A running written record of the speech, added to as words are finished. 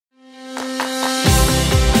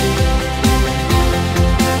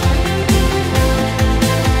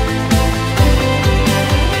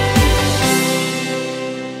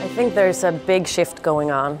think there's a big shift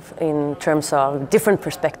going on in terms of different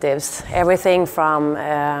perspectives. Everything from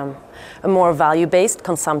a more value-based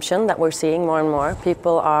consumption that we're seeing more and more.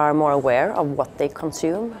 People are more aware of what they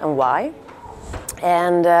consume and why.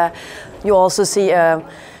 And you also see a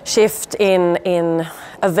shift in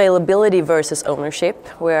availability versus ownership,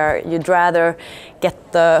 where you'd rather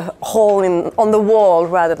get the hole on the wall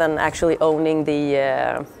rather than actually owning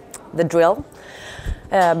the drill.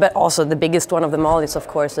 But also the biggest one of them all is, of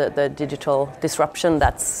course, the digital disruption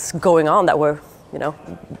that's going on, that we're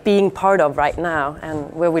being part of right now,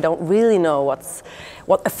 and where we don't really know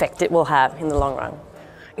what effect it will have in the long run.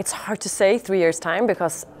 It's hard to say 3 years' time,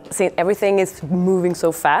 because everything is moving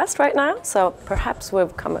so fast right now. So perhaps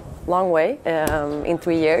we've come a long way in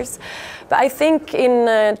 3 years. But I think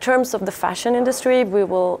in terms of the fashion industry, we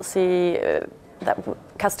will see that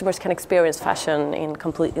customers can experience fashion in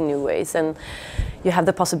completely new ways, and you have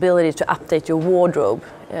the possibility to update your wardrobe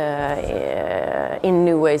in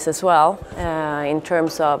new ways as well, in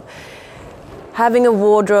terms of having a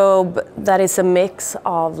wardrobe that is a mix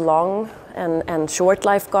of long and short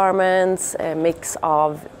life garments, a mix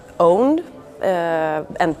of owned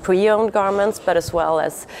and pre-owned garments, but as well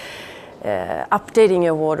as updating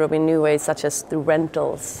your wardrobe in new ways, such as through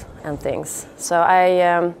rentals and things. So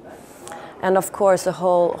and of course the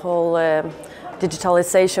whole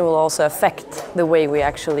digitalization will also affect the way we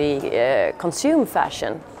actually consume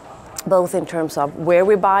fashion, both in terms of where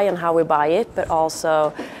we buy and how we buy it, but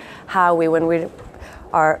also how when we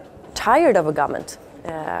are tired of a garment,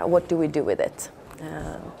 what do we do with it?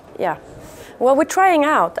 Yeah. Well, we're trying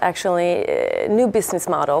out actually new business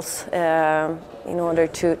models in order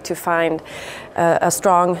to find a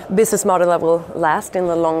strong business model that will last in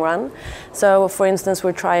the long run. So, for instance,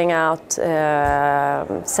 we're trying out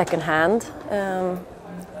second-hand.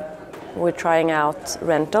 We're trying out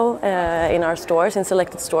rental in our stores, in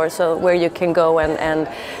selected stores, so where you can go and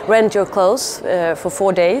rent your clothes for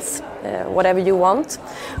 4 days, whatever you want,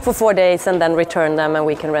 for 4 days, and then return them, and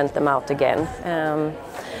we can rent them out again.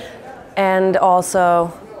 And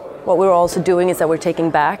also, what we're also doing is that we're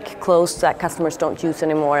taking back clothes that customers don't use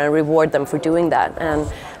anymore and reward them for doing that.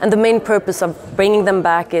 And the main purpose of bringing them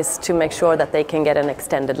back is to make sure that they can get an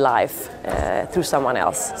extended life through someone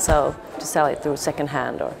else. So to sell it through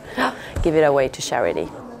secondhand or give it away to charity.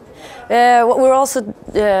 What we're also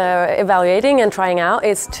evaluating and trying out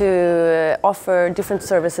is to offer different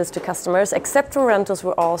services to customers. Except for rentals,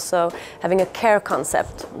 we're also having a care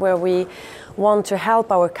concept where we want to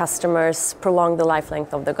help our customers prolong the life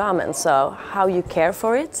length of the garment. So how you care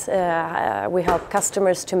for it, we help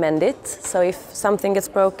customers to mend it. So if something gets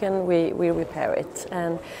broken, we repair it.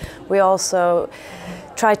 And we also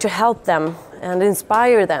try to help them and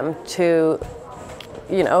inspire them to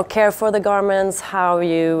care for the garments, how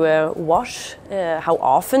you wash, how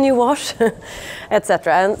often you wash,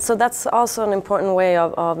 etc. And so that's also an important way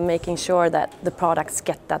of making sure that the products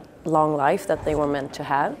get that long life that they were meant to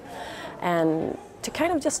have. And to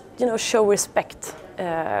kind of just, show respect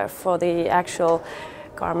for the actual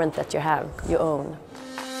garment that you own.